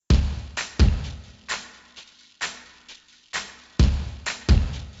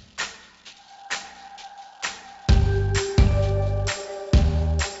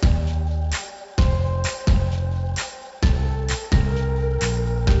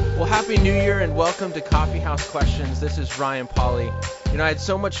Happy New Year and welcome to Coffee House Questions. This is Ryan Pauly. I had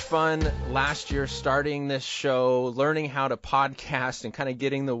so much fun last year starting this show, learning how to podcast and kind of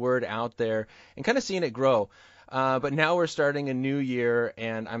getting the word out there and kind of seeing it grow. But now we're starting a new year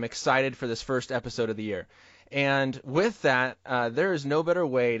and I'm excited for this first episode of the year. And with that, there is no better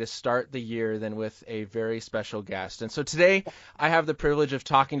way to start the year than with a very special guest. And so today I have the privilege of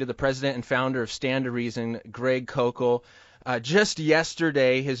talking to the president and founder of Stand to Reason, Greg Koukl. Just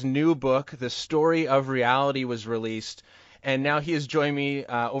yesterday, his new book, The Story of Reality, was released, and now he has joined me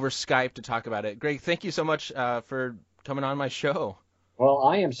over Skype to talk about it. Greg, thank you so much for coming on my show. Well,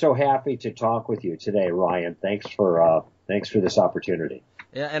 I am so happy to talk with you today, Ryan. Thanks for this opportunity.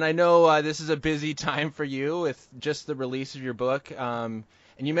 Yeah, and I know this is a busy time for you with just the release of your book, and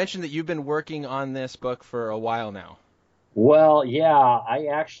you mentioned that you've been working on this book for a while now. Well, yeah, I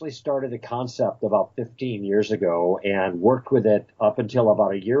actually started the concept about 15 years ago and worked with it up until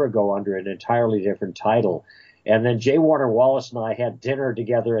about a year ago under an entirely different title. And then J. Warner Wallace and I had dinner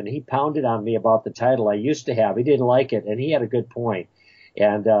together, and he pounded on me about the title I used to have. He didn't like it, and he had a good point.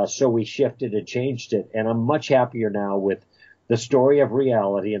 And so we shifted and changed it, and I'm much happier now with The Story of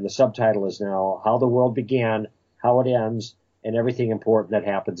Reality, and the subtitle is now How the World Began, How it Ends, and Everything Important That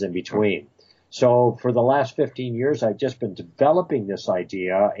Happens in Between. So for the last 15 years, I've just been developing this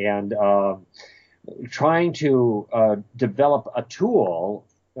idea and trying to develop a tool.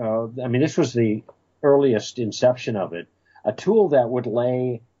 This was the earliest inception of it, a tool that would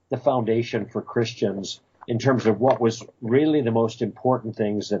lay the foundation for Christians in terms of what was really the most important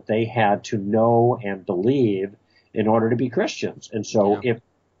things that they had to know and believe in order to be Christians. And so if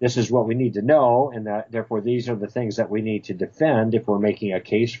this is what we need to know, and therefore these are the things that we need to defend if we're making a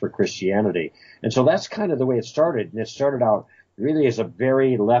case for Christianity. And so that's kind of the way it started. And it started out really as a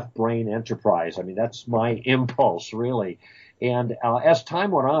very left-brain enterprise. I mean, that's my impulse, really. And as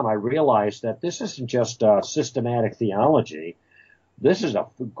time went on, I realized that this isn't just systematic theology. This is a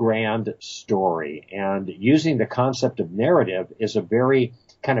grand story. And using the concept of narrative is a very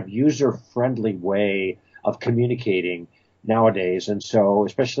kind of user-friendly way of communicating nowadays, and so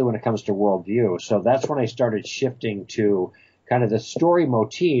especially when it comes to worldview. So that's when I started shifting to kind of the story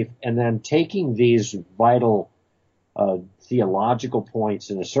motif and then taking these vital theological points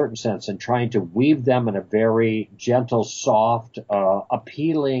in a certain sense and trying to weave them in a very gentle, soft,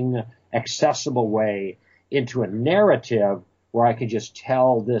 appealing, accessible way into a narrative where I could just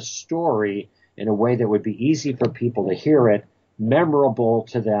tell this story in a way that would be easy for people to hear it, memorable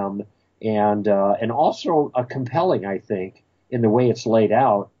to them, and also compelling, I think, in the way it's laid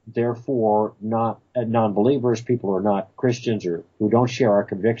out. Therefore, not non-believers, people who are not Christians or who don't share our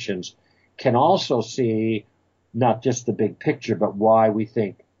convictions, can also see not just the big picture, but why we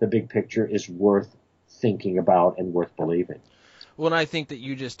think the big picture is worth thinking about and worth believing. Well, and I think that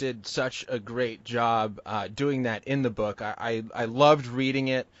you just did such a great job doing that in the book. I loved reading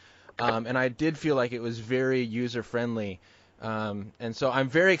it, and I did feel like it was very user-friendly. And so I'm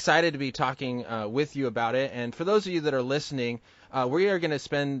very excited to be talking with you about it. And for those of you that are listening, we are going to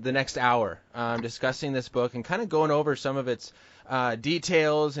spend the next hour discussing this book and kind of going over some of its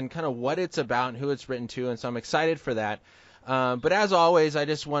details and kind of what it's about and who it's written to. And so I'm excited for that. But as always, I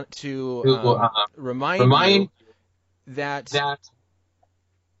just want to remind you that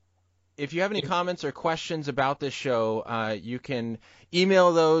if you have any comments or questions about this show, you can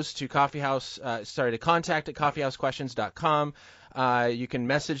email those to contact@coffeehousequestions.com. You can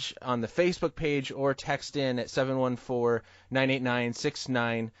message on the Facebook page or text in at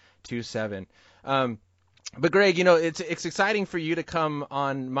 714-989-6927. But Greg, it's exciting for you to come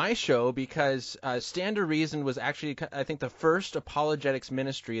on my show because Stand to Reason was actually, I think, the first apologetics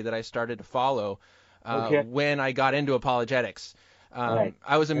ministry that I started to follow when I got into apologetics. Right.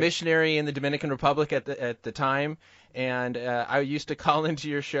 I was a missionary in the Dominican Republic at the time, and I used to call into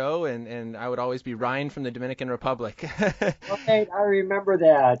your show, and I would always be Ryan from the Dominican Republic. Right, I remember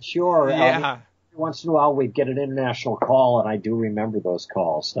that. Sure. Yeah. Once in a while we'd get an international call, and I do remember those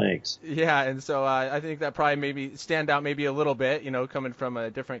calls. Thanks. Yeah, and so I think that probably maybe stand out maybe a little bit, coming from a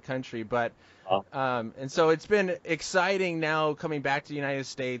different country. But and so it's been exciting now coming back to the United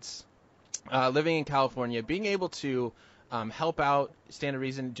States, living in California, being able to help out Stand to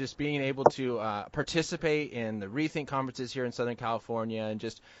Reason, just being able to participate in the Rethink conferences here in Southern California and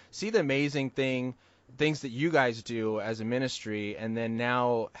just see the amazing things that you guys do as a ministry, and then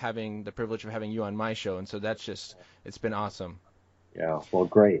now having the privilege of having you on my show. And so it's been awesome. Yeah, well,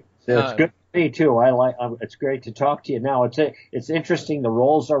 great. So it's good for me too. It's great to talk to you now. It's interesting. The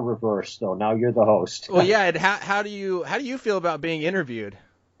roles are reversed though. Now you're the host. Well, yeah. And how do you feel about being interviewed?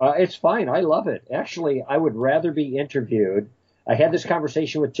 It's fine. I love it. Actually, I would rather be interviewed I had this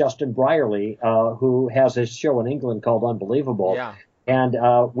conversation with Justin Brierley, who has a show in England called Unbelievable. Yeah. And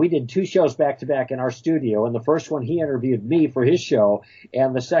we did 2 shows back to back in our studio. And the first one, he interviewed me for his show.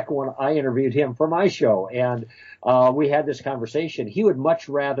 And the second one, I interviewed him for my show. And we had this conversation. He would much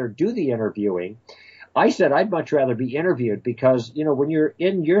rather do the interviewing. I said I'd much rather be interviewed because, when you're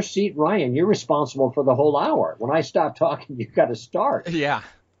in your seat, Ryan, you're responsible for the whole hour. When I stop talking, you've got to start. Yeah.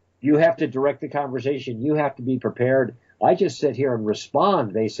 You have to direct the conversation. You have to be prepared. I just sit here and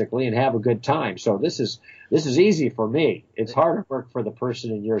respond basically and have a good time. So this is easy for me. It's harder work for the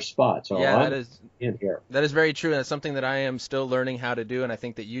person in your spot. So yeah, I'm in here. That is very true, and it's something that I am still learning how to do, and I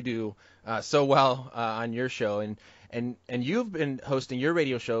think that you do so well on your show. And you've been hosting your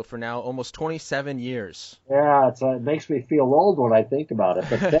radio show for now almost 27 years. Yeah, it makes me feel old when I think about it.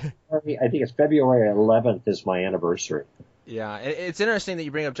 But I think it's February 11th is my anniversary. Yeah, it's interesting that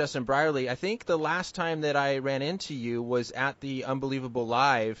you bring up Justin Brierley. I think the last time that I ran into you was at the Unbelievable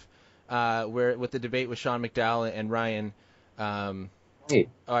Live, where with the debate with Sean McDowell and Ryan. Hey.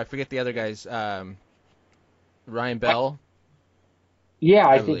 Oh, I forget the other guys. Ryan Bell. Yeah,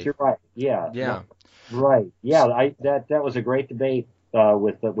 I think you're right. Yeah. Yeah. Right. Yeah. That was a great debate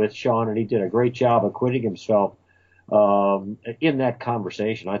with Sean, and he did a great job acquitting himself in that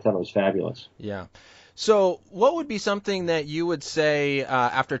conversation. I thought it was fabulous. Yeah. So what would be something that you would say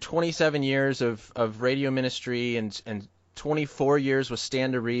after 27 years of radio ministry and 24 years with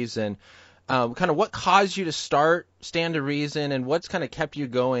Stand to Reason, kind of what caused you to start Stand to Reason, and what's kind of kept you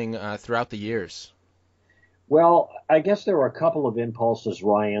going throughout the years? Well, I guess there were a couple of impulses,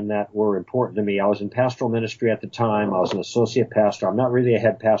 Ryan, that were important to me. I was in pastoral ministry at the time. I was an associate pastor. I'm not really a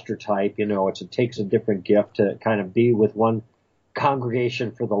head pastor type. It takes a different gift to kind of be with one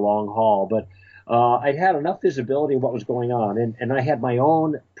congregation for the long haul. But I'd had enough visibility of what was going on, and I had my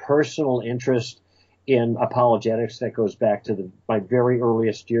own personal interest in apologetics that goes back to my very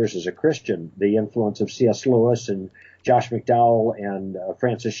earliest years as a Christian, the influence of C.S. Lewis and Josh McDowell and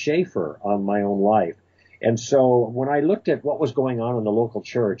Francis Schaeffer on my own life. And so when I looked at what was going on in the local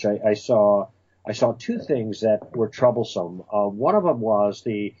church, I saw 2 things that were troublesome. One of them was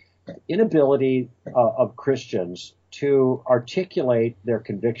the inability of Christians to articulate their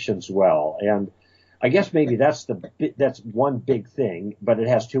convictions well. And I guess maybe that's one big thing, but it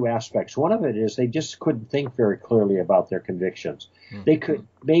has 2 aspects. One of it is they just couldn't think very clearly about their convictions. Mm-hmm. They could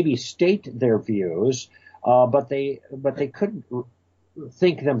maybe state their views, but they couldn't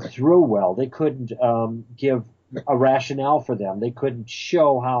think them through well. They couldn't give a rationale for them. They couldn't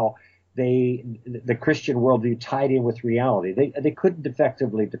show how the Christian worldview tied in with reality. They couldn't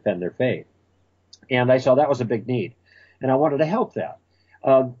effectively defend their faith. And I saw that was a big need, and I wanted to help that.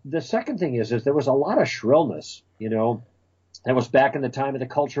 The second thing is there was a lot of shrillness, that was back in the time of the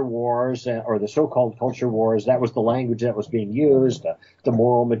culture wars, or the so-called culture wars. That was the language that was being used, the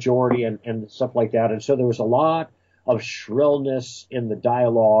moral majority and stuff like that. And so there was a lot of shrillness in the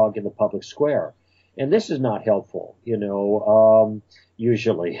dialogue in the public square. And this is not helpful,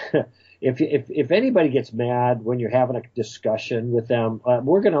 usually. If anybody gets mad when you're having a discussion with them,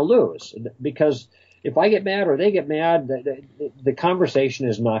 we're going to lose, because if I get mad or they get mad, the conversation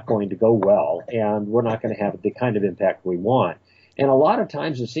is not going to go well, and we're not going to have the kind of impact we want. And a lot of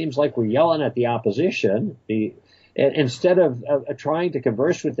times it seems like we're yelling at the opposition instead of trying to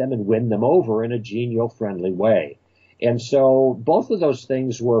converse with them and win them over in a genial, friendly way. And so both of those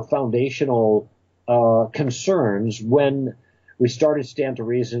things were foundational concerns when we started Stand to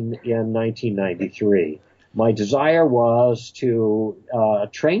Reason in 1993. My desire was to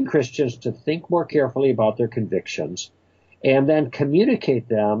train Christians to think more carefully about their convictions and then communicate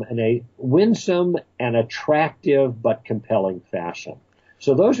them in a winsome and attractive but compelling fashion.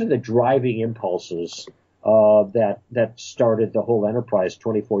 So those are the driving impulses that started the whole enterprise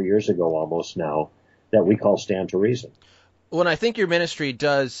 24 years ago almost now, that we call Stand to Reason. Well, and I think your ministry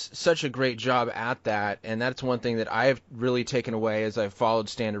does such a great job at that, and that's one thing that I've really taken away as I've followed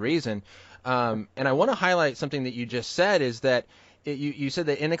Stand to Reason. And I want to highlight something that you just said, is that you said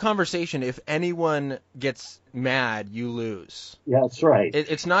that in a conversation, if anyone gets mad, you lose. Yeah, that's right.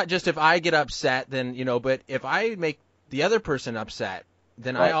 It's not just if I get upset, then, but if I make the other person upset,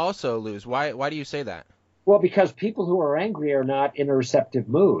 then right. I also lose. Why do you say that? Well, because people who are angry are not in a receptive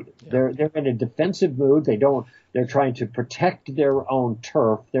mood. Yeah. They're in a defensive mood. They're trying to protect their own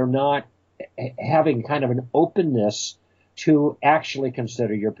turf. They're not having kind of an openness to actually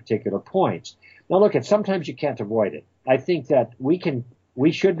consider your particular points. Now, look, sometimes you can't avoid it. I think that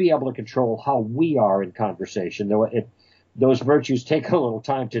we should be able to control how we are in conversation, though those virtues take a little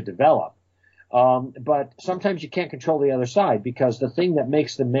time to develop. But sometimes you can't control the other side, because the thing that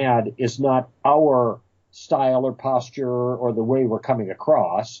makes them mad is not our style or posture or the way we're coming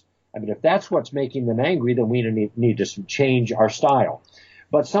across. I mean, if that's what's making them angry, then we need to change our style.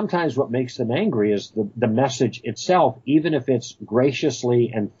 But sometimes what makes them angry is the message itself, even if it's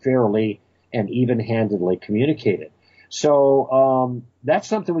graciously and fairly and even-handedly communicated. So that's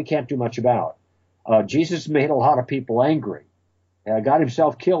something we can't do much about. Jesus made a lot of people angry. Got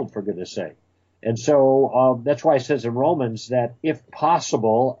himself killed, for goodness sake. And so that's why it says in Romans that if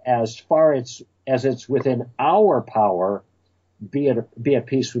possible, as far as it's within our power, be at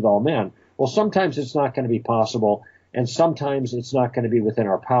peace with all men. Well, sometimes it's not going to be possible, and sometimes it's not going to be within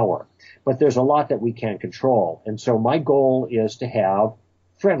our power. But there's a lot that we can't control. And so my goal is to have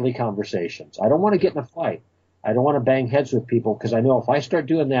friendly conversations. I don't want to get in a fight. I don't want to bang heads with people, because I know if I start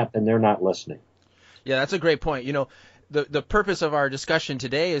doing that, then they're not listening. Yeah, that's a great point. You know, the purpose of our discussion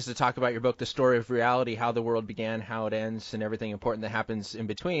today is to talk about your book, The Story of Reality, how the world began, how it ends, and everything important that happens in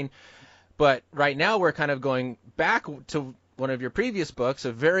between. But right now we're kind of going back to one of your previous books,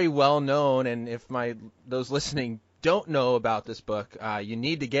 a very well-known, and if those listening don't know about this book, you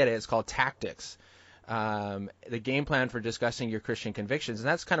need to get it. It's called Tactics, the game plan for discussing your Christian convictions. And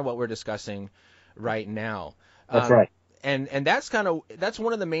that's kind of what we're discussing right now. That's right. And that's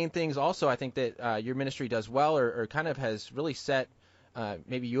one of the main things also I think that your ministry does well, or kind of has really set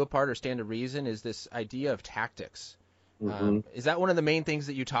maybe you apart or stand to reason, is this idea of tactics. Mm-hmm. Is that one of the main things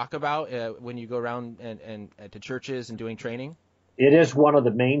that you talk about when you go around and to churches and doing training? It is one of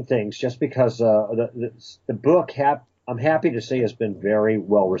the main things, just because the book, I'm happy to say, has been very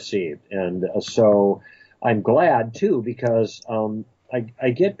well received. And so I'm glad, too, because I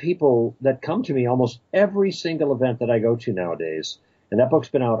get people that come to me almost every single event that I go to nowadays. And that book's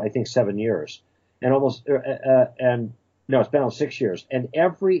been out, I think, 7 years. It's been out 6 years. And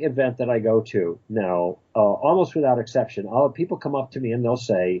every event that I go to now, almost without exception, people come up to me and they'll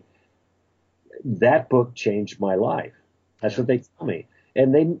say, that book changed my life. That's what they tell me.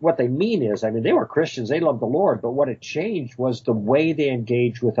 And what they mean is, they were Christians, they loved the Lord, but what it changed was the way they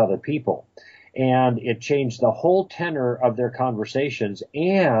engaged with other people. And it changed the whole tenor of their conversations,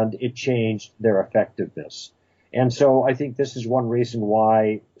 and it changed their effectiveness. And so I think this is one reason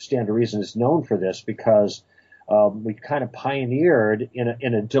why Stand to Reason is known for this, because we kind of pioneered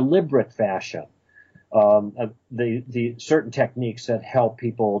in a deliberate fashion the certain techniques that help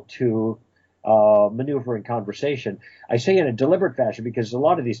people to maneuver in conversation. I say in a deliberate fashion because a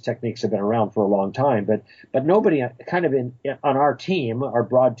lot of these techniques have been around for a long time, but nobody kind of on our team, our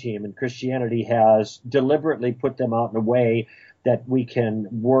broad team in Christianity, has deliberately put them out in a way that we can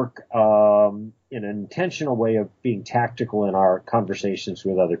work in an intentional way of being tactical in our conversations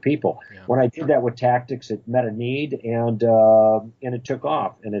with other people. Yeah. When I did that with Tactics, it met a need, and it took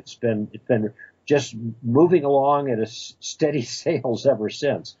off, and it's been just moving along at a steady sales ever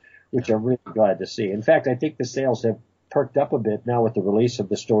since, which I'm really glad to see. In fact, I think the sales have perked up a bit now with the release of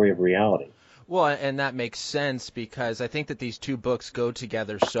The Story of Reality. Well, and that makes sense, because I think that these two books go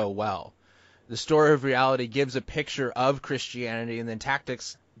together so well. The Story of Reality gives a picture of Christianity, and then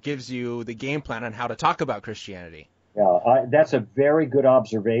Tactics gives you the game plan on how to talk about Christianity. Yeah, that's a very good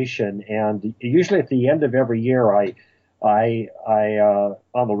observation. And usually at the end of every year, I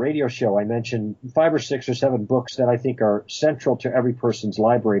on the radio show, I mention 5 or 6 or 7 books that I think are central to every person's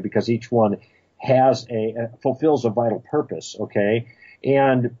library, because each one has fulfills a vital purpose. Okay.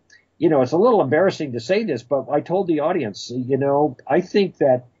 And, it's a little embarrassing to say this, but I told the audience, I think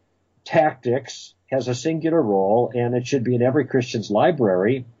that Tactics has a singular role, and it should be in every Christian's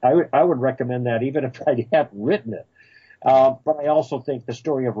library. I would recommend that even if I hadn't written it. But I also think The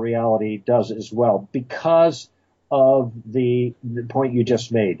Story of Reality does as well, because of the point you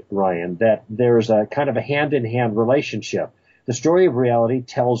just made, Ryan, that there's a kind of a hand-in-hand relationship. The Story of Reality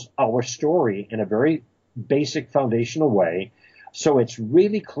tells our story in a very basic foundational way, so it's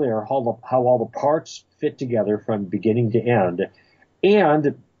really clear how all the parts fit together from beginning to end.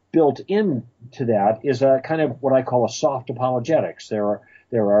 And built into that is a kind of what I call a soft apologetics. There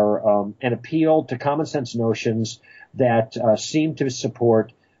are an appeal to common sense notions that seem to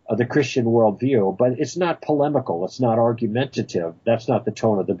support the Christian worldview, but it's not polemical. It's not argumentative. That's not the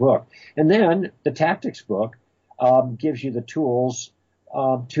tone of the book. And then the Tactics book gives you the tools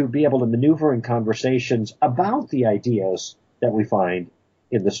to be able to maneuver in conversations about the ideas that we find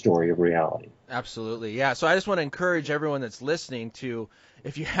in The Story of Reality. Absolutely. Yeah. So I just want to encourage everyone that's listening to,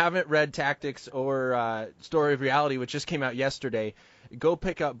 if you haven't read Tactics or Story of Reality, which just came out yesterday, go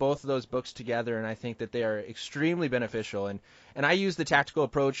pick up both of those books together, and I think that they are extremely beneficial. And I use the tactical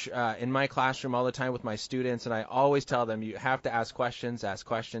approach in my classroom all the time with my students, and I always tell them you have to ask questions,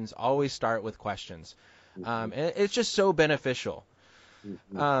 always start with questions. And it's just so beneficial.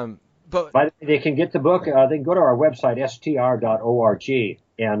 But by the way, they can get the book. They can go to our website, str.org,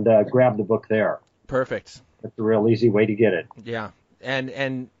 and grab the book there. perfect. That's a real easy way to get it. Yeah.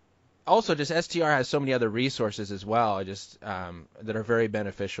 And also just STR has so many other resources as well, just that are very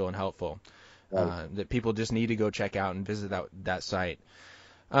beneficial and helpful, that people just need to go check out and visit that site.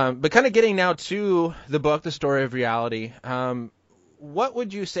 But kind of getting now to the book, The Story of Reality, what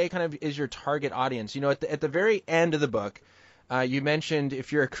would you say kind of is your target audience? You know, at the very end of the book, you mentioned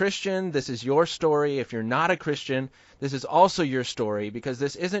if you're a Christian, this is your story. If you're not a Christian, this is also your story, because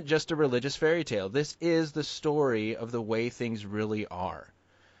this isn't just a religious fairy tale. This is the story of the way things really are.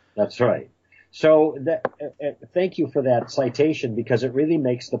 That's right. So thank you for that citation, because it really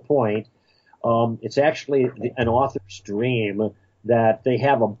makes the point. It's actually an author's dream that they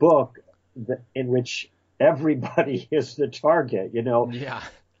have a book in which everybody is the target, you know. Yeah.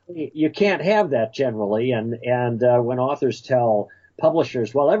 You can't have that generally, and when authors tell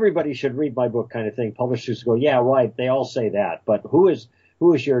publishers, well, everybody should read my book kind of thing, publishers go, yeah, right, they all say that, but who is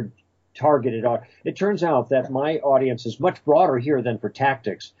your targeted audience? It turns out that my audience is much broader here than for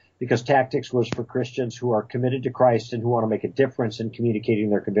Tactics, because Tactics was for Christians who are committed to Christ and who want to make a difference in communicating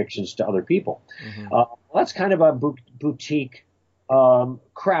their convictions to other people. Mm-hmm. That's kind of a boutique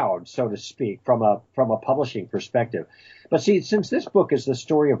crowd, so to speak, from a publishing perspective. But see, since this book is the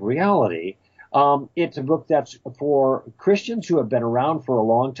story of reality, it's a book that's for Christians who have been around for a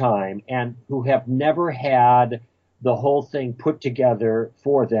long time and who have never had the whole thing put together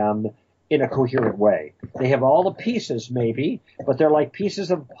for them in a coherent way. They have all the pieces, maybe, but they're like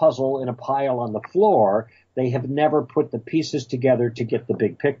pieces of a puzzle in a pile on the floor. They have never put the pieces together to get the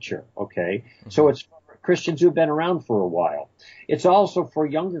big picture, okay? Mm-hmm. So it's for Christians who've been around for a while. It's also for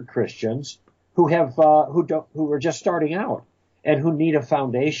younger Christians who are just starting out and who need a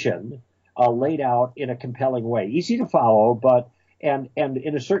foundation laid out in a compelling way, easy to follow, but and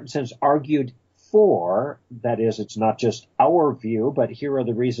in a certain sense argued for. That is, it's not just our view, but here are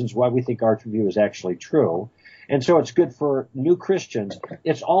the reasons why we think our view is actually true. And so it's good for new Christians.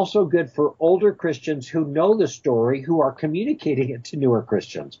 It's also good for older Christians who know the story, who are communicating it to newer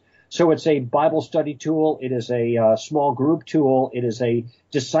Christians. So it's a Bible study tool. It is a small group tool. It is a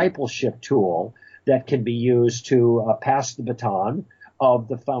discipleship tool that can be used to pass the baton of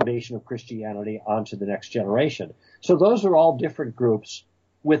the foundation of Christianity onto the next generation. So those are all different groups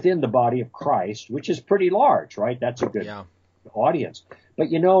within the body of Christ, which is pretty large, right? That's a good audience. But,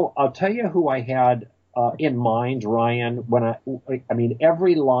 you know, I'll tell you who I had in mind, Ryan, when I mean,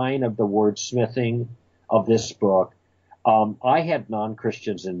 every line of the wordsmithing of this book, I had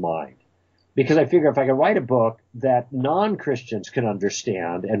non-Christians in mind, because I figure if I could write a book that non-Christians can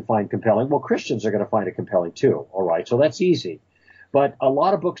understand and find compelling, well, Christians are going to find it compelling too. All right. So that's easy. But a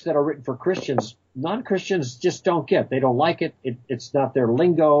lot of books that are written for Christians, non-Christians just don't get. They don't like it. It's not their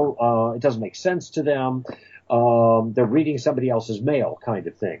lingo. It doesn't make sense to them. They're reading somebody else's mail kind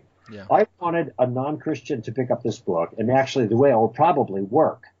of thing. Yeah. I wanted a non-Christian to pick up this book. And actually the way it will probably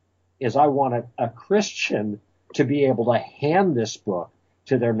work is I wanted a Christian to be able to hand this book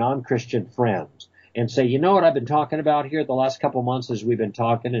to their non-Christian friends and say, you know what I've been talking about here the last couple of months as we've been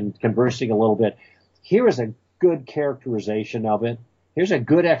talking and conversing a little bit. Here is a good characterization of it. Here's a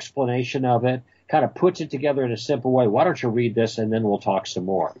good explanation of it, kind of puts it together in a simple way. Why don't you read this and then we'll talk some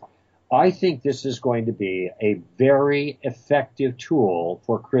more. I think this is going to be a very effective tool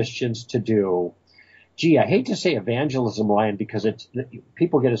for Christians to do. Gee, I hate to say evangelism, Ryan, because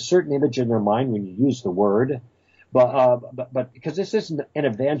people get a certain image in their mind when you use the word, but because this isn't an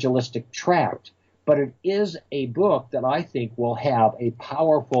evangelistic tract, but it is a book that I think will have a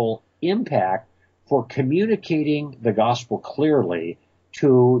powerful impact for communicating the gospel clearly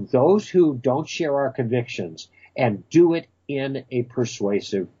to those who don't share our convictions and do it in a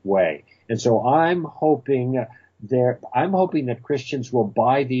persuasive way. And so I'm hoping that Christians will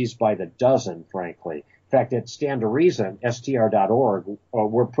buy these by the dozen, frankly. In fact, at Stand to Reason, str.org,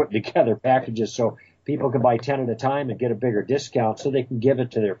 we're putting together packages so people can buy 10 at a time and get a bigger discount so they can give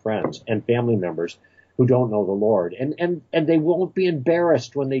it to their friends and family members who don't know the Lord. And they won't be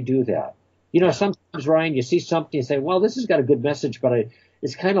embarrassed when they do that. You know, sometimes, Ryan, you see something, you say, well, this has got a good message, but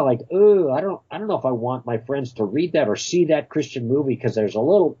it's kind of like, oh, I don't know if I want my friends to read that or see that Christian movie because it's a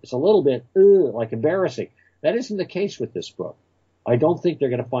little bit, like embarrassing. That isn't the case with this book. I don't think they're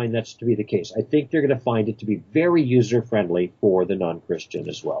going to find that to be the case. I think they're going to find it to be very user-friendly for the non-Christian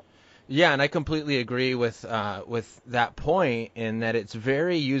as well. Yeah, and I completely agree with that point in that it's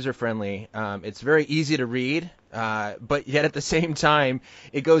very user-friendly. It's very easy to read, but yet at the same time,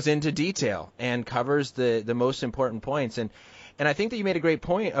 it goes into detail and covers the most important points. And I think that you made a great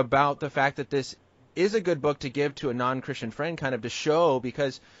point about the fact that this is a good book to give to a non-Christian friend, kind of to show,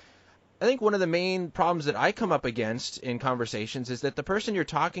 because I think one of the main problems that I come up against in conversations is that the person you're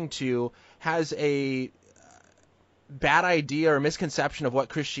talking to has a bad idea or misconception of what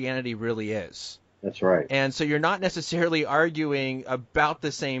Christianity really is. That's right. And so you're not necessarily arguing about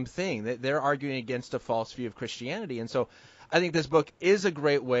the same thing. They're arguing against a false view of Christianity. And so I think this book is a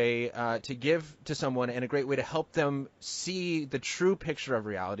great way to give to someone and a great way to help them see the true picture of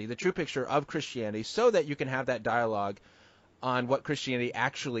reality, the true picture of Christianity, so that you can have that dialogue on what Christianity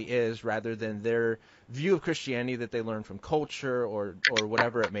actually is rather than their view of Christianity that they learn from culture or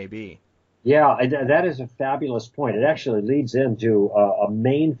whatever it may be. Yeah, that is a fabulous point. It actually leads into a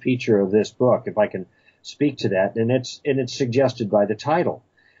main feature of this book, if I can speak to that, and it's suggested by the title.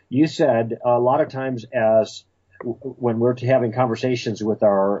 You said a lot of times when we're having conversations with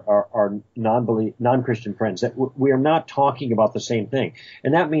our non-Christian friends that we are not talking about the same thing.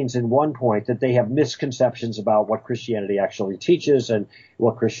 And that means in one point that they have misconceptions about what Christianity actually teaches and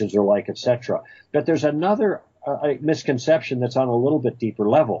what Christians are like, etc. But there's another misconception that's on a little bit deeper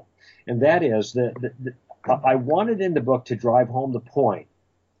level. And that is that I wanted in the book to drive home the point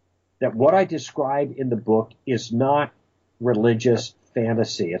that what I describe in the book is not religious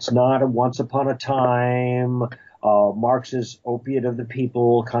fantasy. It's not a once upon a time, Marx's opiate of the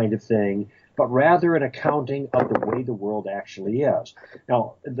people kind of thing, but rather an accounting of the way the world actually is.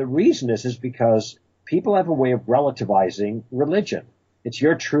 Now, the reason is because people have a way of relativizing religion. It's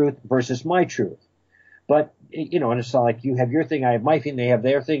your truth versus my truth. But, and it's not like you have your thing, I have my thing, they have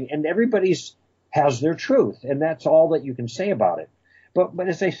their thing, and everybody's has their truth, and that's all that you can say about it. But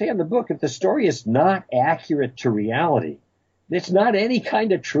as I say in the book, if the story is not accurate to reality, it's not any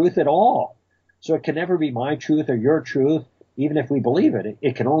kind of truth at all. So it can never be my truth or your truth, even if we believe it.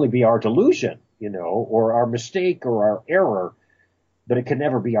 It can only be our delusion, or our mistake or our error, but it can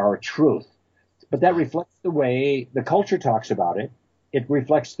never be our truth. But that reflects the way the culture talks about it. It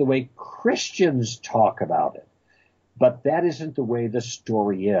reflects the way Christians talk about it. But that isn't the way the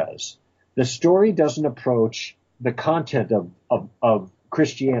story is. The story doesn't approach the content of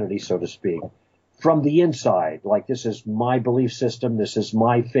Christianity, so to speak, from the inside. Like, this is my belief system, this is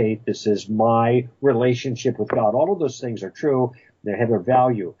my faith, this is my relationship with God. All of those things are true. They have their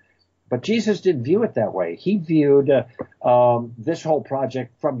value. But Jesus didn't view it that way. He viewed this whole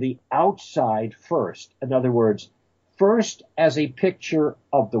project from the outside first. In other words, first as a picture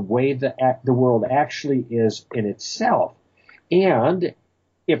of the way the world actually is in itself. And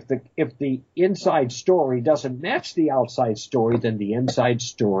if the inside story doesn't match the outside story, then the inside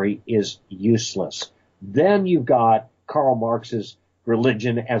story is useless. Then you've got Karl Marx's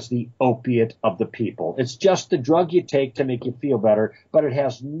religion as the opiate of the people. It's just the drug you take to make you feel better, but it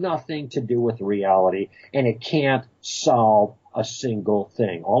has nothing to do with reality, and it can't solve a single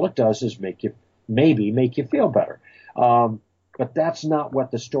thing. All it does is make you feel better. But that's not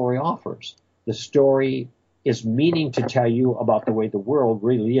what the story offers. The story is meaning to tell you about the way the world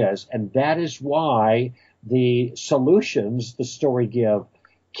really is, and that is why the solutions the story give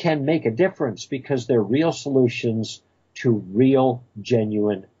can make a difference, because they're real solutions to real,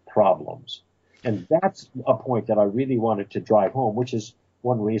 genuine problems. And that's a point that I really wanted to drive home, which is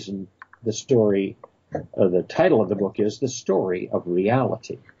one reason the title of the book is The Story of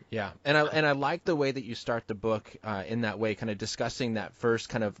Reality. Yeah, and I like the way that you start the book in that way, kind of discussing that first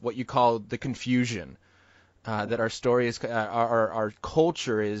kind of what you call the confusion, that our story is, our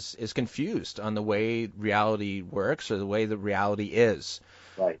culture is confused on the way reality works or the way that reality is.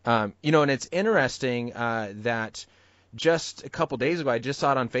 Right. And it's interesting that just a couple days ago, I just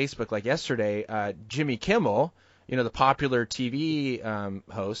saw it on Facebook like yesterday, Jimmy Kimmel, the popular TV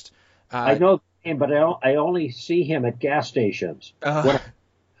host. I know him, but I only see him at gas stations.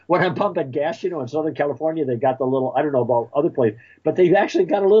 When I'm pumping gas, in Southern California, they got the little, I don't know about other places, but they've actually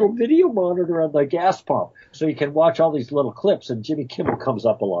got a little video monitor on the gas pump. So you can watch all these little clips, and Jimmy Kimmel comes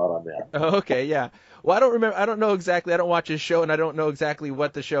up a lot on that. Oh, okay, yeah. Well, I don't know exactly, I don't watch his show, and I don't know exactly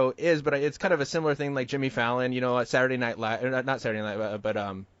what the show is, but it's kind of a similar thing like Jimmy Fallon, Saturday Night Live, not Saturday Night Live, but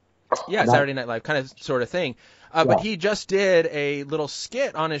Saturday Night Live kind of sort of thing. But he just did a little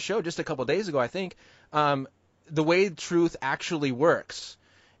skit on his show just a couple days ago, I think, the way truth actually works.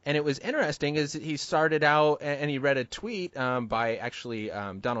 And it was interesting is he started out and he read a tweet by actually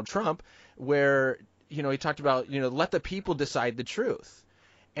Donald Trump where, he talked about, let the people decide the truth.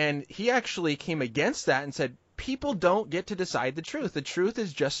 And he actually came against that and said, people don't get to decide the truth. The truth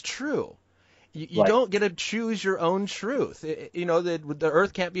is just true. You don't get to choose your own truth. The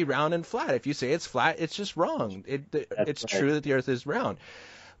earth can't be round and flat. If you say it's flat, it's just wrong. It's true that the earth is round.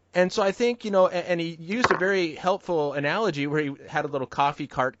 And so I think, and he used a very helpful analogy where he had a little coffee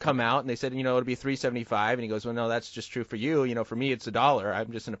cart come out and they said, it'll be $3.75. And he goes, well, no, that's just true for you. For me, it's $1.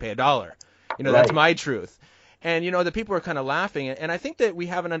 I'm just going to pay $1. That's Right. my truth. And, the people are kind of laughing. And I think that we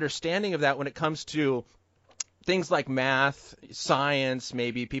have an understanding of that when it comes to things like math, science,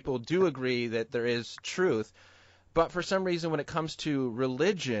 maybe people do agree that there is truth. But for some reason, when it comes to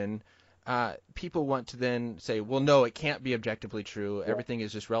religion, people want to then say, well, no, it can't be objectively true. Everything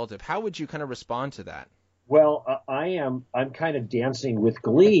is just relative. How would you kind of respond to that? Well, I'm kind of dancing with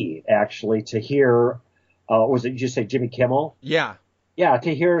glee, actually, to hear, was it, did you say Jimmy Kimmel? Yeah, Yeah,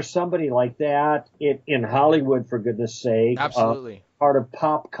 to hear somebody like that in Hollywood, for goodness sake, absolutely. part of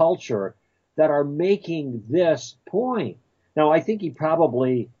pop culture, that are making this point. Now, I think he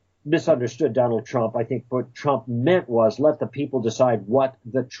probably misunderstood Donald Trump. I think what Trump meant was let the people decide what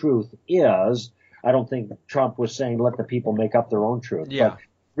the truth is. I don't think Trump was saying let the people make up their own truth. Yeah. But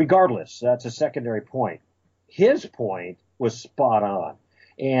regardless, that's a secondary point. His point was spot on.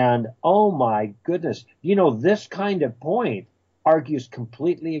 And oh my goodness, this kind of point argues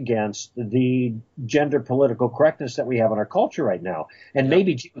completely against the gender political correctness that we have in our culture right now. And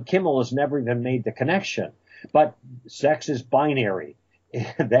maybe Jimmy Kimmel has never even made the connection. But sex is binary.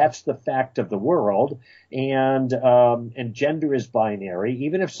 That's the fact of the world. And gender is binary.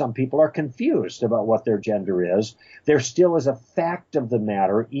 Even if some people are confused about what their gender is, there still is a fact of the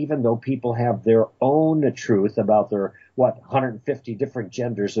matter, even though people have their own truth about their, 150 different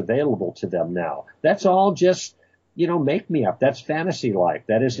genders available to them now. That's all just make me up. That's fantasy life.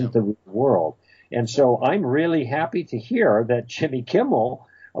 That isn't the real world. And so I'm really happy to hear that Jimmy Kimmel,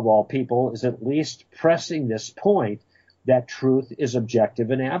 of all people, is at least pressing this point that truth is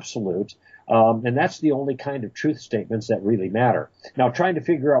objective and absolute. And that's the only kind of truth statements that really matter. Now, trying to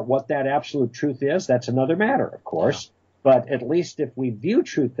figure out what that absolute truth is, that's another matter, of course. Yeah. But at least if we view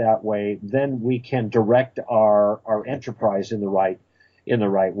truth that way, then we can direct our enterprise in the right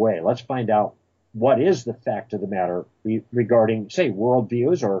way. Let's find out what is the fact of the matter regarding, say,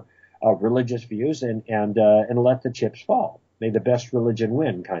 worldviews or religious views, and let the chips fall. May the best religion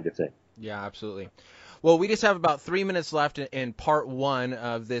win, kind of thing. Yeah, absolutely. Well, we just have about 3 minutes left in part one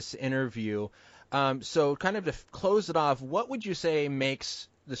of this interview. So kind of to close it off, what would you say makes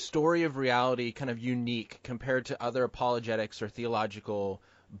the story of reality kind of unique compared to other apologetics or theological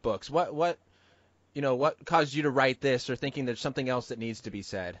books? What caused you to write this, or thinking there's something else that needs to be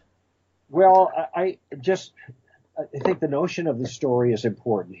said? Well, I think the notion of the story is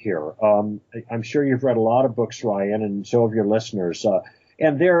important here. I'm sure you've read a lot of books, Ryan, and so have your listeners.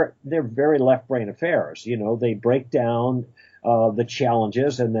 And they're very left brain affairs. They break down the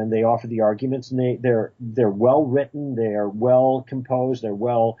challenges and then they offer the arguments, and they're well written, they're well composed, they're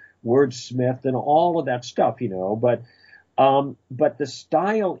well wordsmithed, and all of that stuff. But the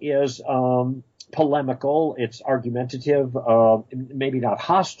style is polemical, it's argumentative, maybe not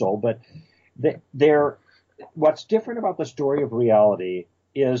hostile, but what's different about the story of reality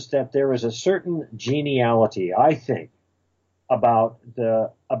is that there is a certain geniality, I think, about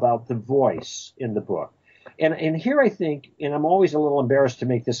the voice in the book. And here I think, and I'm always a little embarrassed to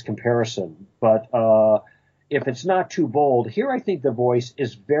make this comparison, but if it's not too bold, here I think the voice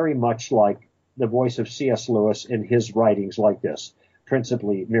is very much like the voice of C.S. Lewis in his writings like this,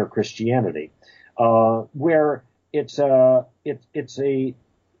 principally Mere Christianity, where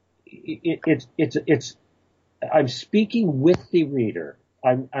I'm speaking with the reader.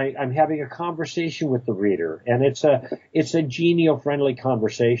 I'm having a conversation with the reader, and it's a genial, friendly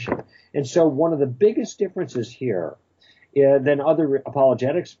conversation. And so one of the biggest differences here than other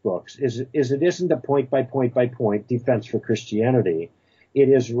apologetics books is it isn't a point by point defense for Christianity. It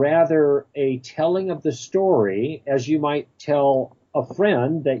is rather a telling of the story as you might tell a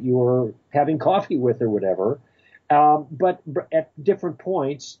friend that you're having coffee with or whatever, but at different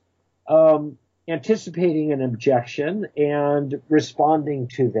points, anticipating an objection and responding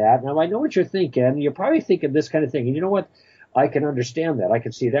to that. Now, I know what you're thinking. You're probably thinking this kind of thing. And you know what? I can understand that. I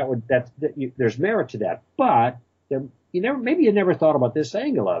can see there's merit to that. But maybe you never thought about this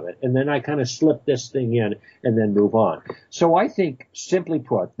angle of it. And then I kind of slip this thing in and then move on. So I think, simply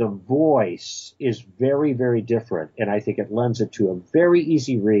put, the voice is very, very different. And I think it lends it to a very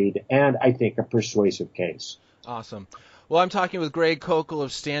easy read and I think a persuasive case. Awesome. Well, I'm talking with Greg Koukl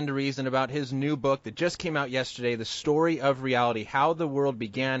of Stand to Reason about his new book that just came out yesterday, The Story of Reality, How the World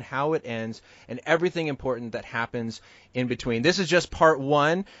Began, How it Ends, and Everything Important that Happens in Between. This is just part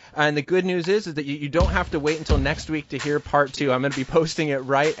one, and the good news is that you don't have to wait until next week to hear part two. I'm going to be posting it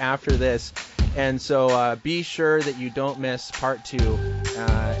right after this, and so be sure that you don't miss part two,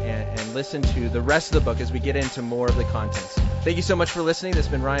 and and listen to the rest of the book as we get into more of the contents. Thank you so much for listening. This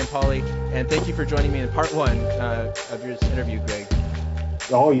has been Ryan Pauly, and thank you for joining me in part one of your interview, Greg.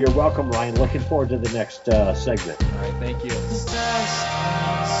 Oh, you're welcome, Ryan. Looking forward to the next segment. All right, thank you.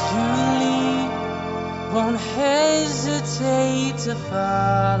 Won't hesitate to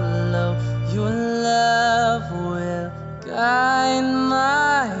follow. Your love will guide my